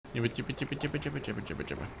Jibba, jibba, jibba, jibba, jibba, jibba, jibba,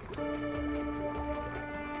 jibba.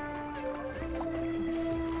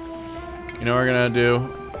 You know what we're gonna do?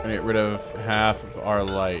 We're gonna get rid of half of our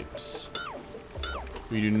lights.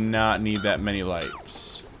 We do not need that many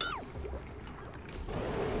lights.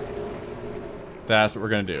 That's what we're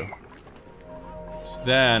gonna do. So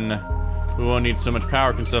then, we won't need so much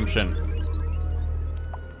power consumption.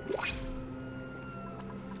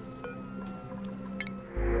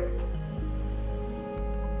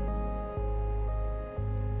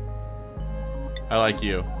 I like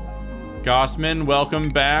you. Gossman, welcome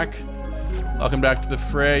back. Welcome back to the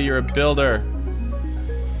fray. You're a builder.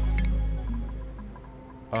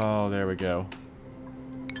 Oh, there we go.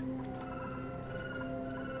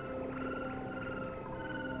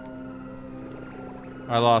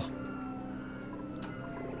 I lost...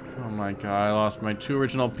 Oh my god, I lost my 2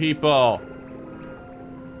 original people.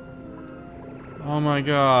 Oh my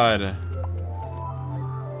god.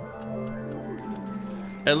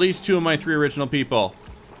 At least 2 of my 3 original people.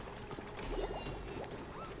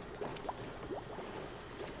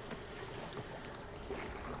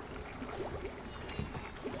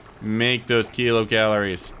 Make those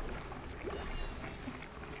kilocalories.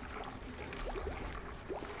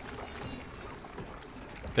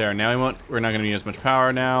 There, now we're not gonna need as much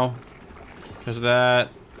power now. Because of that.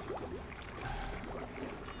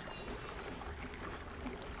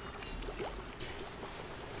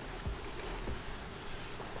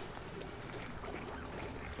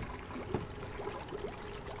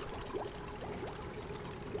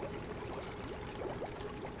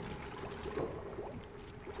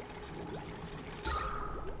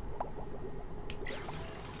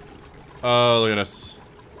 Oh, look at us.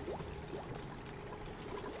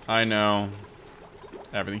 I know.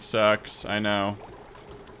 Everything sucks. I know.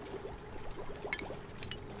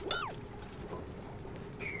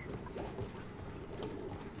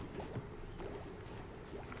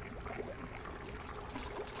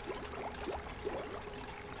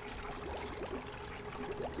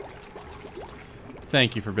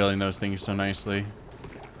 Thank you for building those things so nicely.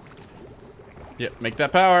 Yep, make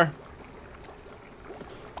that power.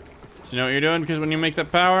 So you know what you're doing? Because when you make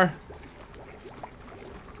that power...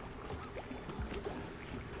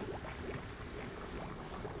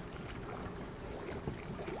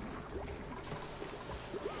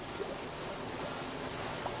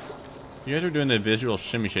 You guys are doing the visual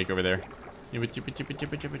shimmy shake over there.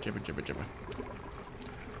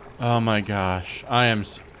 Oh my gosh. I am...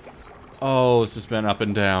 Oh, this has been up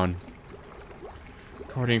and down.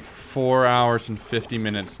 Recording 4 hours and 50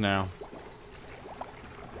 minutes now.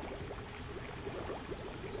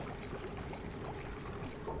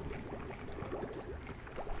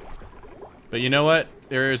 But you know what?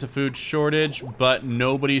 There is a food shortage, but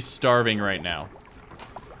nobody's starving right now.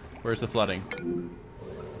 Where's the flooding?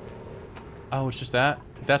 Oh, it's just that?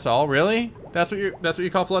 That's all? Really? That's what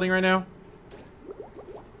you call flooding right now?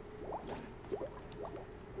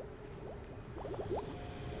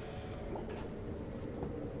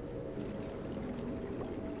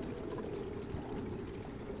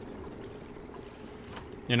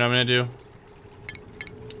 You know what I'm gonna do?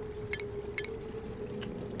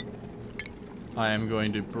 I am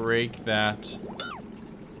going to break that.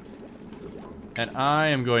 And I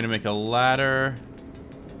am going to make a ladder.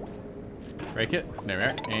 Break it. There we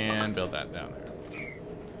are. And build that down there.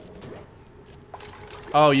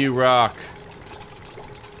 Oh, you rock.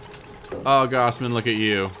 Oh, Gossman, look at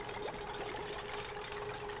you.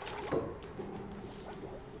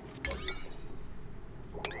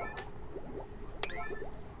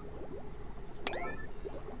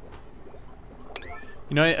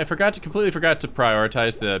 You know, I completely forgot to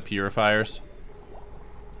prioritize the purifiers.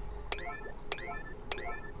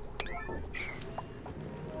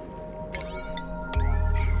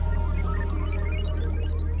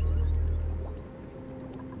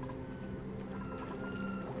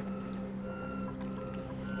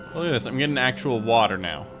 Look at this, I'm getting actual water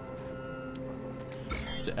now.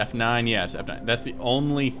 Is it F9? Yeah, it's F9. That's the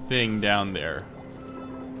only thing down there.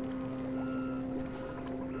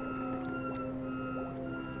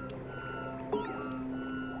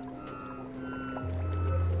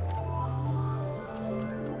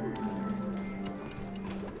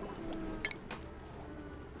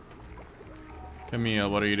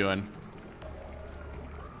 Camille, what are you doing?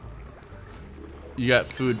 You got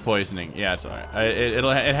food poisoning. Yeah, it's alright.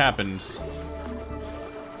 It happens.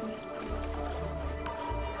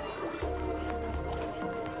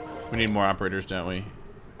 We need more operators, don't we?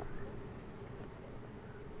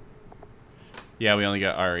 Yeah, we only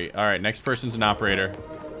got Ari. Alright, next person's an operator.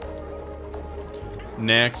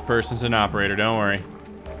 Next person's an operator, don't worry.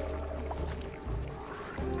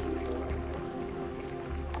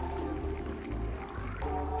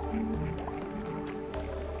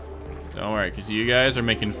 Don't worry, because you guys are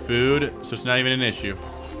making food, so it's not even an issue.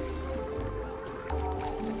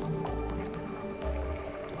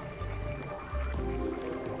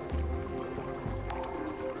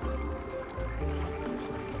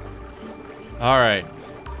 All right.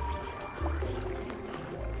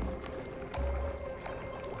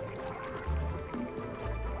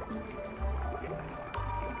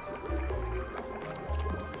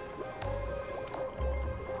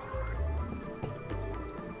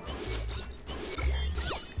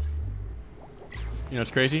 You know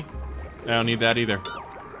what's crazy? I don't need that either.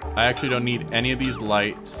 I actually don't need any of these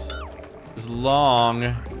lights as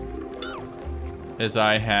long as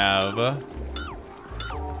I have...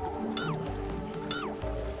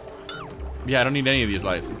 Yeah, I don't need any of these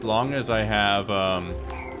lights as long as I have,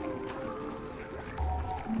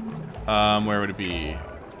 where would it be?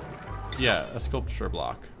 Yeah, a sculpture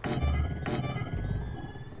block.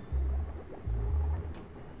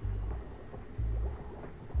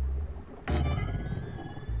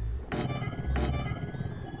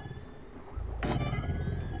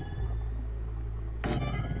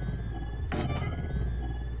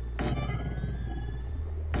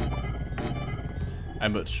 I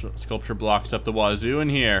put sculpture blocks up the wazoo in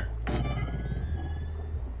here.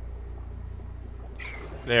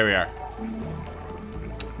 There we are.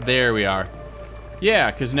 There we are. Yeah,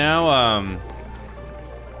 because now,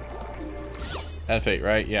 F8,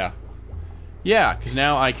 right? Yeah. Yeah, because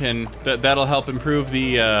now I can, that'll help improve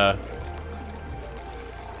the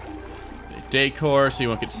decor so you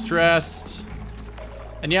won't get stressed.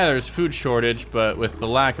 And yeah, there's food shortage, but with the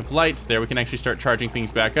lack of lights there, we can actually start charging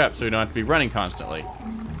things back up so we don't have to be running constantly.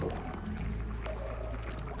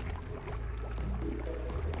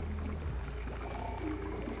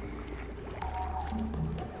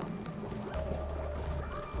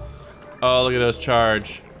 Oh, look at those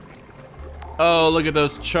charge. Oh, look at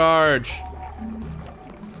those charge.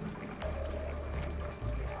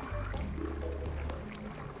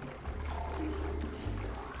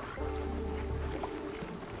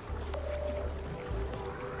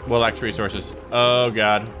 Well, X resources. Oh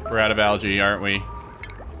god, we're out of algae, aren't we?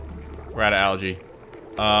 We're out of algae.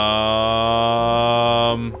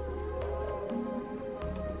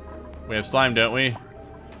 We have slime, don't we? All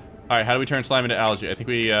right, how do we turn slime into algae? I think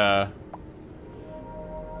we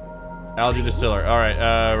algae distiller. All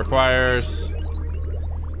right, requires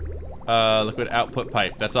liquid output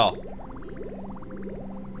pipe. That's all.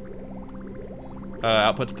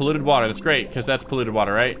 Outputs polluted water. That's great because that's polluted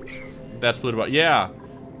water, right? That's polluted water. Yeah.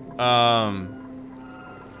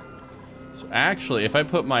 So actually, if I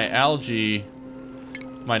put my algae,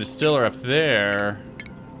 my distiller up there.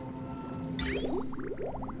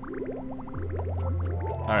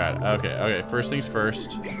 All right, okay. First things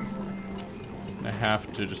first. I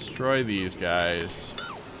have to destroy these guys.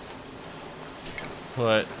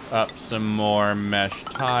 Put up some more mesh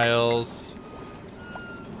tiles.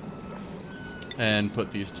 And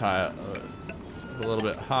put these tiles a little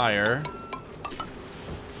bit higher.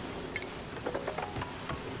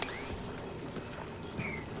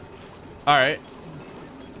 All right.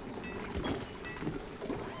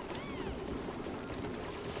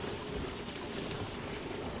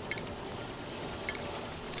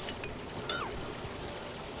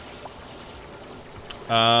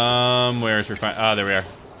 Where's refined? Ah, there we are.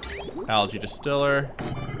 Algae distiller.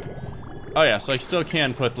 Oh yeah, so I still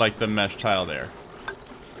can put like the mesh tile there.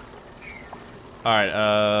 All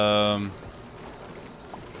right.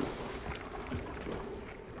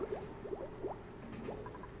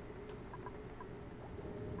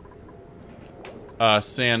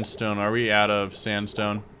 Sandstone. Are we out of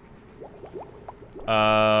sandstone?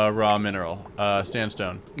 Raw mineral.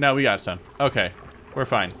 Sandstone. No, we got stone. Okay, we're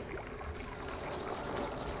fine.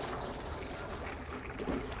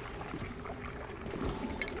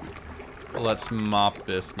 Let's mop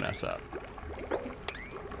this mess up.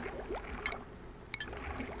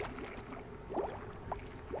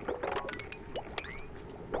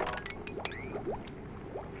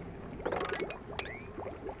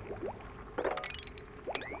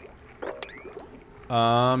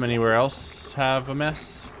 Anywhere else have a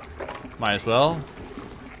mess? Might as well.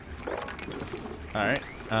 Alright,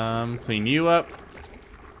 clean you up.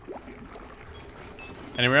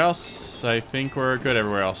 Anywhere else? I think we're good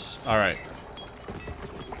everywhere else. Alright.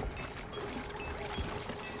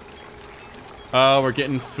 Oh, we're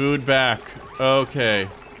getting food back. Okay.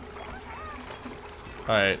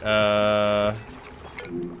 Alright,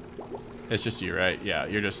 it's just you, right? Yeah,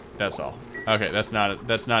 you're just, that's all. Okay, that's not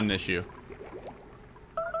an issue.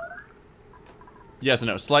 Yes and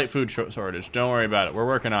no, slight food shortage. Don't worry about it. We're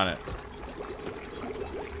working on it.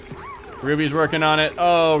 Ruby's working on it.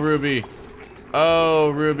 Oh, Ruby.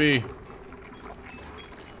 Oh, Ruby.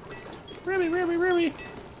 Ruby.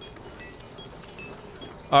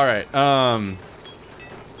 All right. And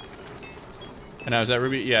now is that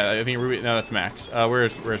Ruby? Yeah, I think Ruby. No, that's Max.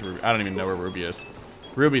 Where's Ruby? I don't even know where Ruby is.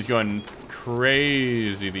 Ruby's going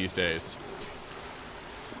crazy these days.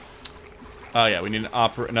 Oh yeah, we need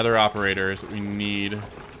another operator. Is what we need.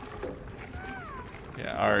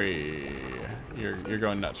 Yeah, Ari, you're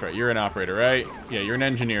going nuts, right? You're an operator, right? Yeah, you're an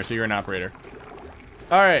engineer, so you're an operator.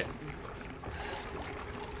 All right.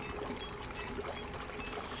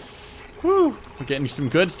 Whew, we're getting some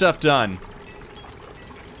good stuff done.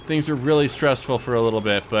 Things were really stressful for a little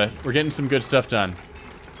bit, but we're getting some good stuff done.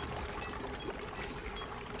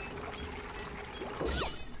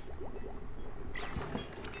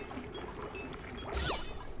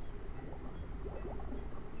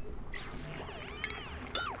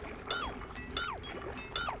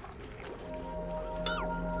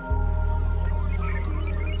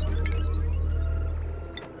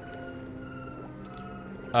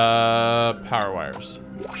 Power wires.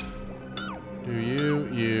 Do you.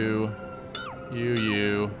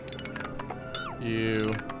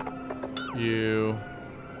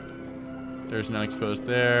 There's none exposed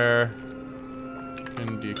there.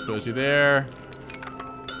 Can de-expose you there.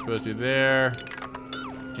 Expose you there.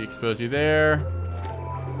 De-expose you there.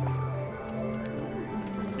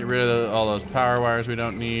 Get rid of all those power wires we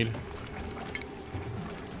don't need.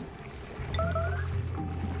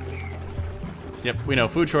 Yep, we know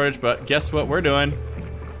food shortage, but guess what we're doing?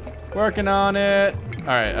 Working on it. All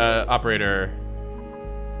right, operator.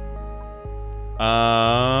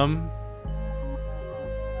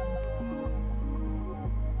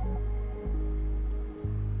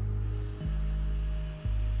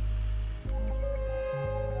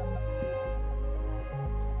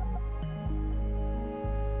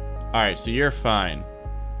 All right, so you're fine.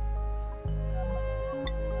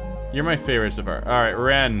 You're my favorite so far. All right,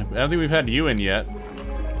 Ren. I don't think we've had you in yet.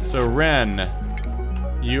 So Ren,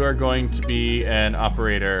 you are going to be an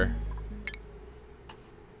operator.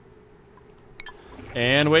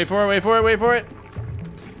 And wait for it.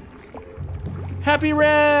 Happy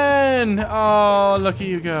Ren! Oh, look at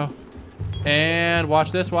you go. And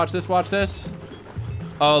watch this. Oh,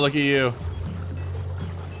 look at you.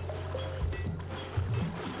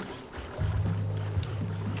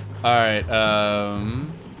 All right,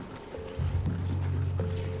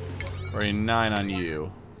 or a 9 on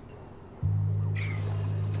you.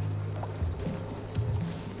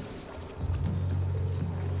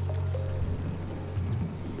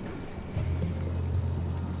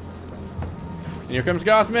 And here comes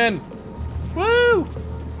Gossman. Woo!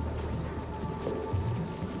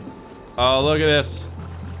 Oh, look at this.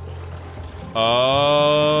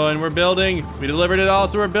 Oh, and we're building. We delivered it all,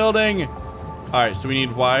 so we're building. All right, so we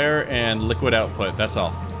need wire and liquid output. That's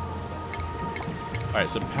all. All right,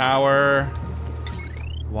 so power,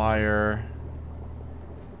 wire,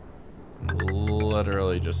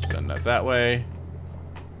 literally just send that way.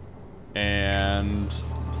 And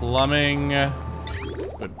plumbing,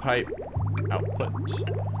 good pipe, output.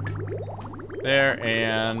 There,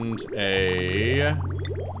 and a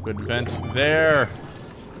good vent there.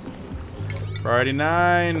 Priority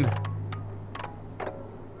 9.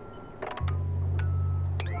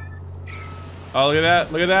 Oh, look at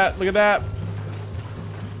that.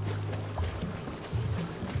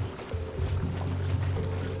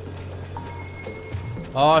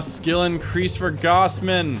 Oh, skill increase for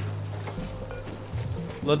Gossman.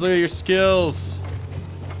 Let's look at your skills.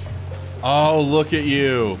 Oh, look at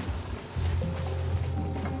you.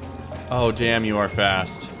 Oh, damn, you are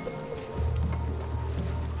fast.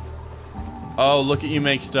 Oh, look at you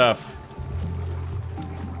make stuff.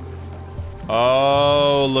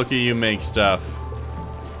 Oh, look at you make stuff.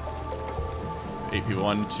 8 people.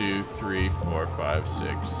 1, 2, 3, 4, 5,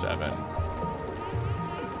 6, 7.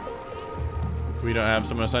 We don't have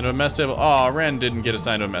someone assigned to a mess table. Oh, Ren didn't get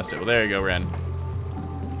assigned to a mess table. There you go, Ren.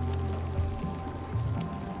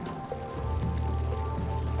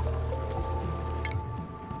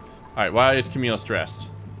 Alright, why is Camille stressed?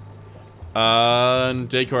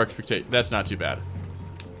 Decor expectation. That's not too bad.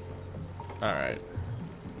 Alright.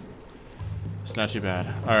 It's not too bad.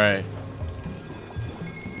 Alright.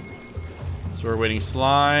 So we're waiting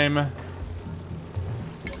slime.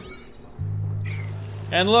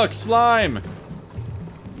 And look, slime!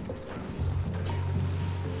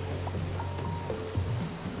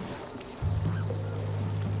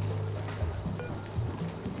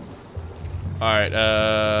 Alright,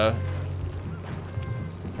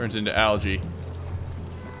 turns into algae.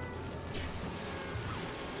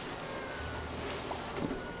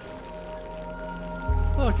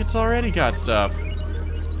 look, it's already got stuff.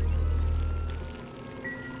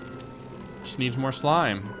 Just needs more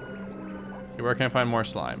slime. Okay, where can I find more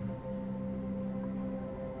slime?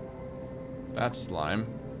 That's slime.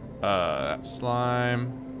 That's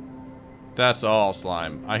slime. That's all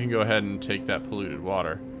slime. I can go ahead and take that polluted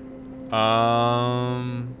water.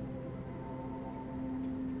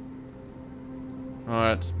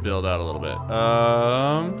 Let's build out a little bit.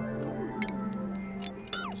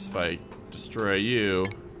 So if I destroy you.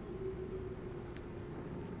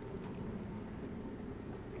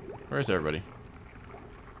 Where's everybody?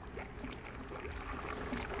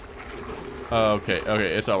 Oh, okay,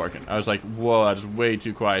 okay, it's all working. I was like, whoa, that is way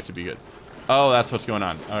too quiet to be good. Oh, that's what's going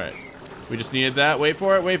on. All right. We just needed that. Wait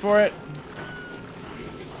for it, wait for it.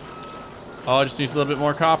 Oh, it just needs a little bit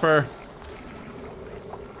more copper.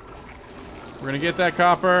 We're gonna get that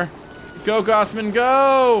copper. Go, Gossman,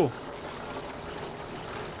 go!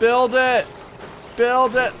 Build it!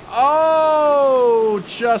 Build it! Oh!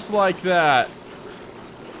 Just like that.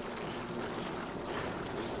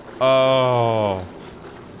 Oh.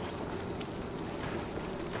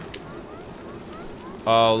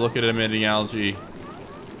 Oh, look at emitting algae.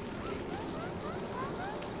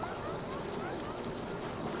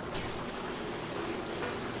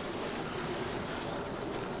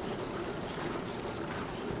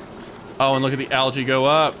 Oh, and look at the algae go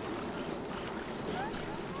up.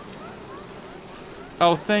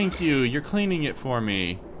 Oh, thank you. You're cleaning it for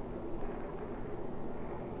me.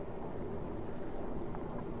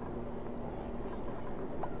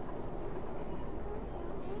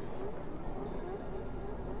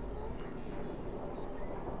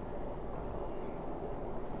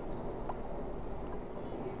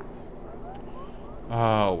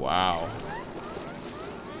 Oh, wow.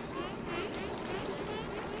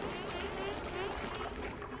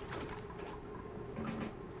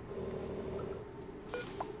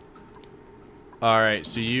 All right,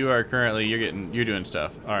 so you are currently, you're doing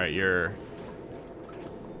stuff. All right, are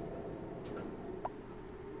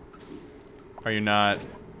you not?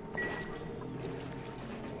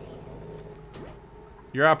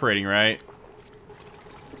 You're operating, right?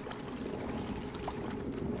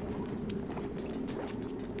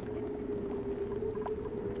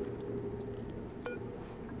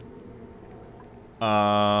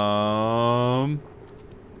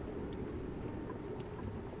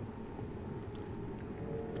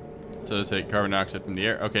 So take carbon dioxide from the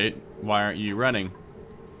air. Okay, why aren't you running?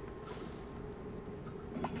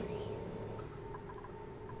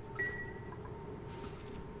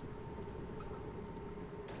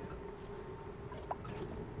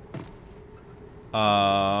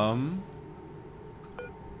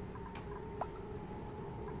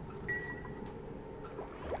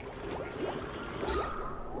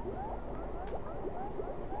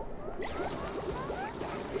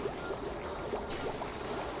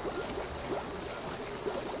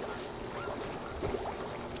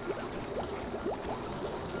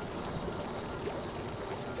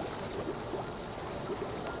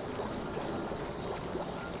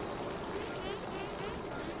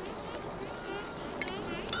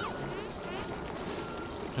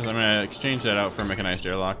 Because I'm going to exchange that out for a mechanized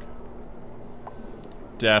airlock.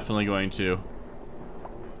 Definitely going to.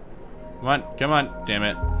 Come on, damn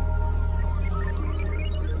it.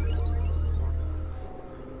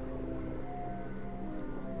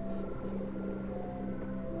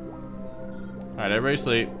 Alright, everybody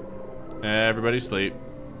sleep. Everybody sleep.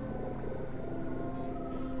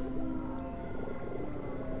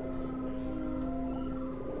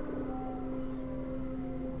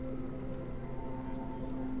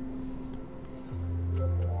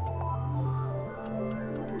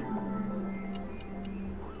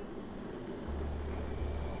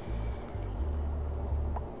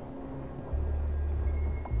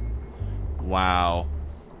 Wow.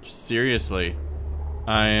 Seriously.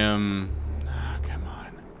 I am... Oh, come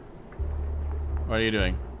on. What are you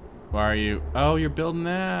doing? Why are you... Oh, you're building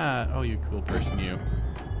that. Oh, you cool person, you.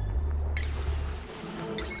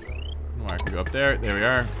 Oh, I can go up there. There we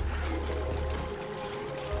are.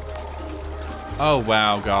 Oh,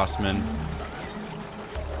 wow, Gossman.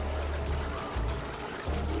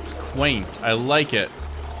 It's quaint. I like it.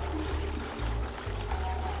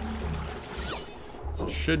 So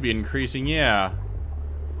it should be increasing, yeah.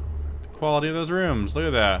 The quality of those rooms. Look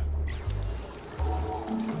at that.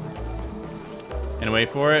 And wait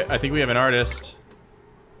for it. I think we have an artist.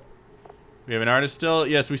 We have an artist still?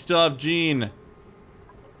 Yes, we still have Gene.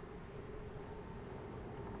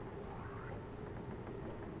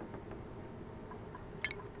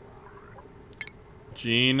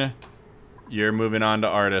 Gene, you're moving on to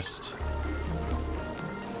artist.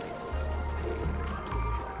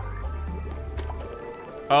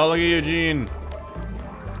 Oh, look at Eugene.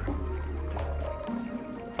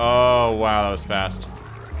 Oh, wow, that was fast.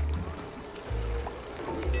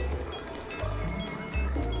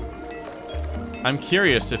 I'm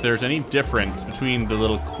curious if there's any difference between the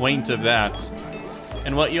little quaint of that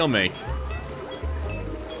and what you'll make.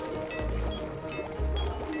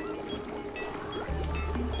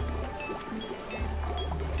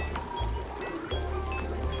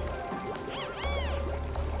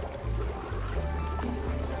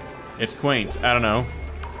 It's quaint. I don't know.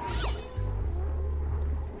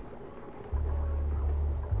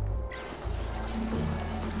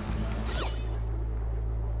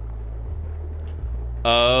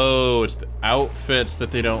 Oh, it's the outfits that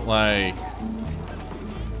they don't like.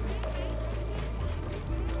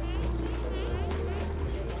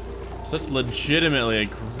 So that's legitimately a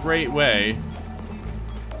great way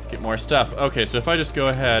to get more stuff. Okay, so if I just go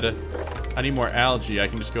ahead, I need more algae. I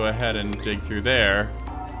can just go ahead and dig through there.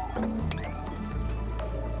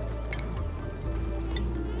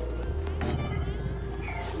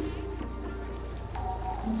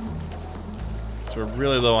 So we're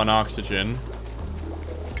really low on oxygen.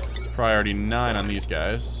 It's priority 9 on these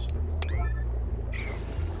guys.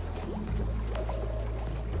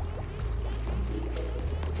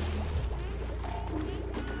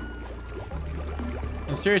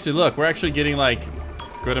 And seriously, look, we're actually getting like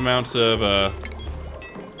good amounts of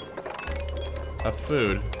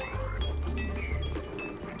food.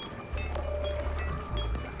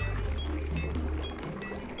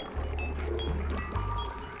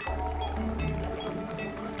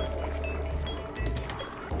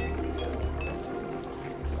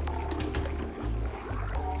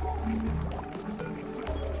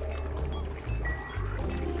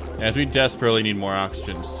 As we desperately need more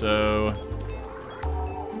oxygen, so...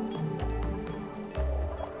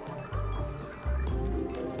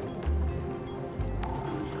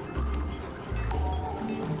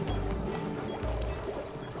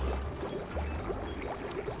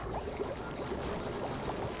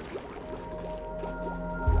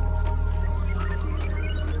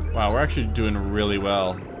 Wow, we're actually doing really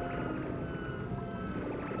well.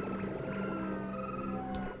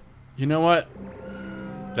 You know what?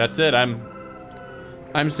 That's it.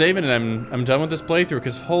 I'm saving it. I'm done with this playthrough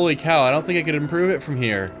because holy cow, I don't think I could improve it from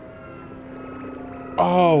here.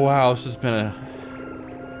 Oh wow, this has been a...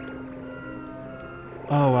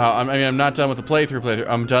 Oh wow, I mean I'm not done with the playthrough.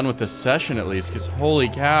 I'm done with the session at least because holy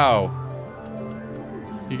cow.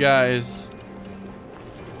 You guys,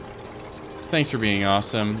 thanks for being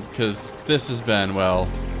awesome because this has been, well,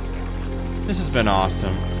 this has been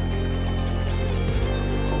awesome.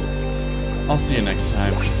 I'll see you next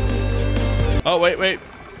time. Oh, wait.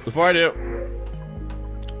 Before I do.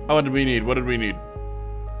 Oh, what did we need? What did we need?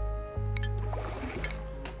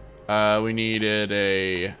 We needed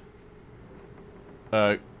a...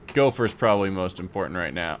 Gopher's probably most important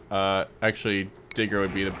right now. Actually, Digger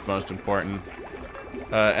would be the most important.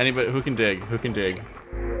 Anybody who can dig? Who can dig?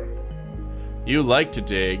 You like to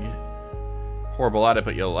dig. Horrible at it,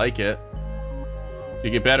 but you like it. You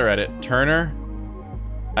get better at it. Turner?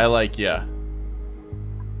 I like ya.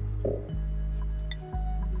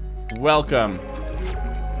 Welcome.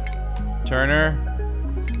 Turner.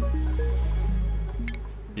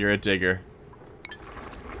 You're a digger.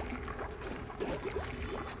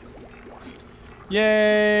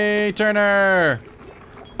 Yay, Turner!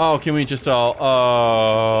 Oh, can we just all...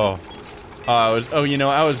 Oh, you know,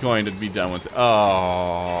 I was going to be done with...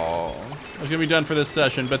 Oh. I was going to be done for this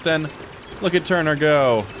session, but then look at Turner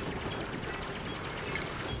go.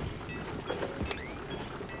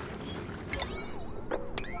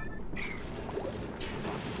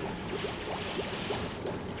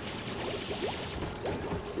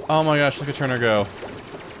 Oh my gosh, look at Turner go.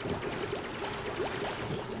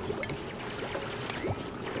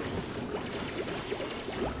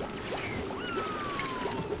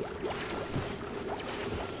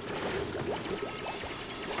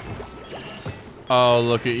 Oh,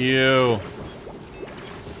 look at you.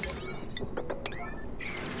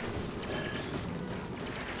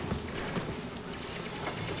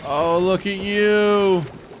 Oh, look at you.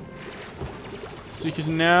 See, 'cause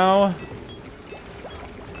now...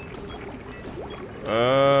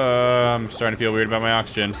 I'm starting to feel weird about my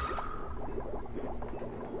oxygen.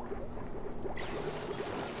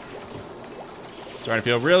 Starting to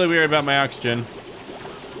feel really weird about my oxygen.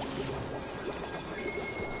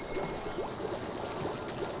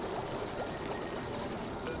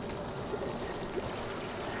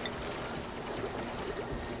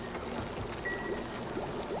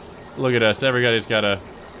 Look at us. Everybody's got a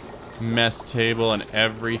mess table and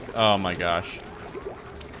everything. Oh my gosh.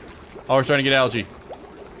 Oh, we're starting to get algae.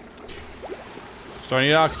 So I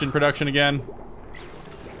need oxygen production again.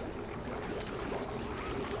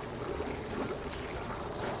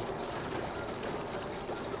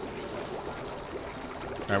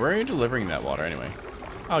 Alright, where are you delivering that water anyway?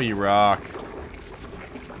 Oh, you rock.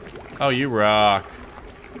 Oh, you rock.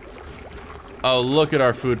 Oh, look at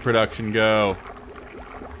our food production go.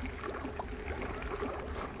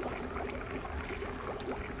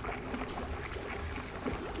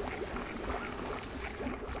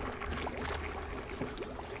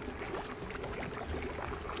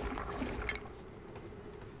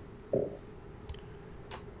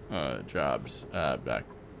 Jobs. Back.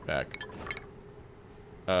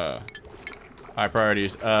 High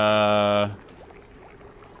priorities.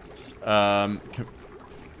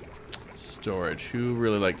 Storage. Who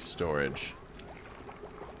really likes storage?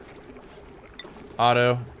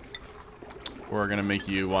 Auto. We're gonna make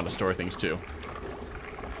you want to store things too.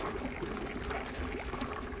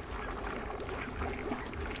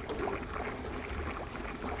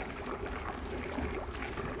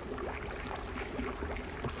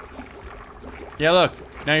 Yeah, look.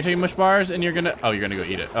 Now you're taking mush bars and you're gonna... Oh, you're gonna go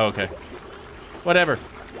eat it. Oh, okay. Whatever.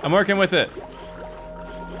 I'm working with it.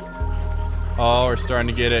 Oh, we're starting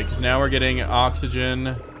to get it, because now we're getting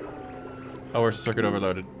oxygen. Oh, we're circuit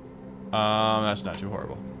overloaded. That's not too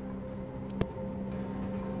horrible.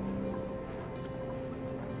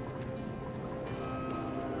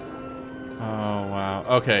 Oh, wow.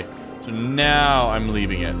 Okay. So now I'm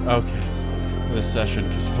leaving it. Okay. For this session,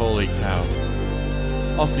 because holy cow.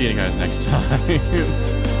 I'll see you guys next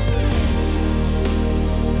time.